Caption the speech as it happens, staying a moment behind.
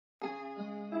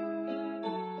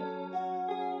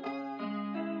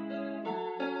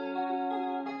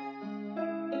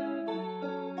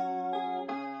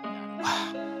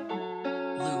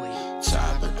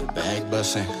bag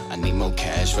bustin', I need more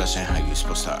cash rushin'. How you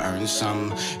supposed to earn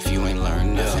something if you ain't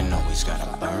learned nothing? Always gotta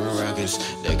burn ruggers,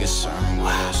 they concerned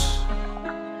with us.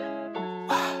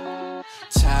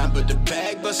 Time but the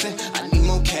bag bustin', I need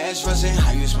more cash rushin'.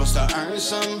 How you supposed to earn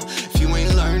something if you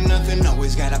ain't learned nothing?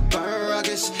 Always gotta burn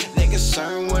ruggers, they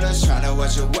concerned with us. Try to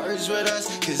watch your words with us,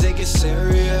 cause they get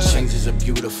serious. Changes are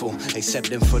beautiful, accept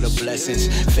them for the blessings.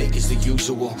 Fake is the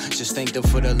usual, just thank them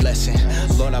for the lesson.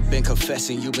 Lord, I've been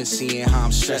confessing, you've been seeing how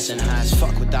I'm stressing. High as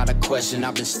fuck without a question,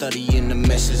 I've been studying the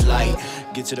message like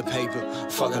get to the paper,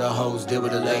 fuck the hoes, deal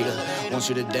with it later. Want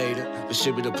you to date her, but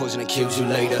shit be the poison that kills you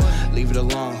later. Leave it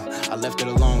alone, I left it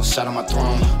alone, sat on my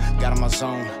throne, got in my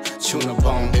zone, chewing a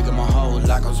bone, digging my hole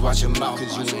like I was watching mouth.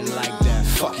 Cause you ain't like that,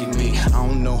 fucking me. I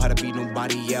don't know how to be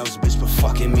nobody else, bitch, but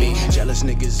fucking me. Jealous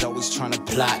niggas always tryna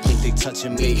plot, think they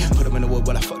touching me. Put them in the wood,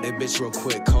 but I fuck that bitch real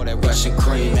quick, call that Russian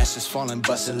cream. That's just falling,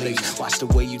 bustin' leaks. Watch the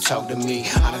way you talk to me.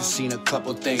 I done seen a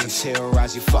couple things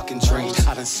terrorize your fucking dreams.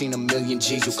 I done seen a million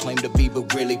G's who claim to be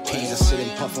but really P's. I sit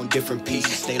and puff on different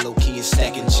P's, stay low key and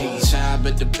stacking G's. Time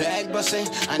but the bag bustin',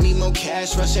 I need more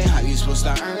cash rushin'. How you supposed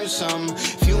to earn something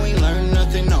if you ain't learned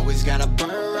nothing? Always gotta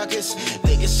burn ruckus,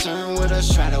 they concerned with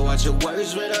us. Try to watch your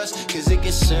words with us, cause it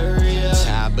gets serious.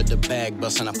 Time but the bag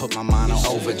bustin', I put my mind on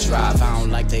overdrive. I don't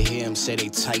like to hear him say they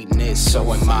tight knit,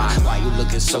 so am I. Why you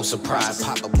looking so surprised?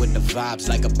 Pop up with the vibes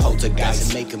like a poltergeist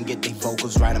and make them get their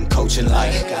vocals right, I'm coaching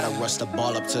like. Gotta rush the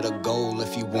ball up to the goal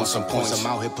if you want some points. I'm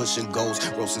out here pushing goals,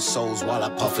 roasting souls while I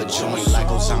puff a joint.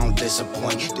 Lycos, I don't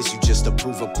disappoint, this you just to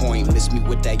prove a point. Miss me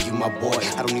with that, you my boy.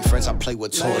 I don't need friends, I play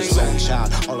with toys. Lone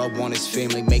child, all I want is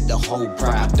family, make the whole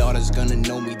proud. Daughter's gonna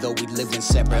know me though we live in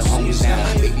separate homes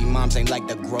now. Baby moms ain't like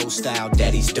the grow style,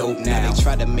 daddy's dope now. They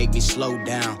try to make me slow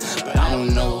down, but I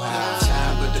don't know how.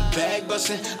 Time but the bag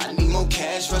bustin', I need more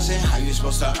cash rushin'. How you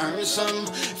supposed to earn something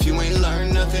if you ain't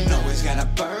learned nothing? Always gotta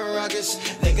burn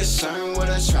ruggers, they concerned with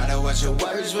us. Try to watch your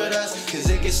words with us, cause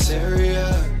it gets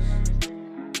serious.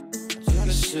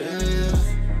 Serious.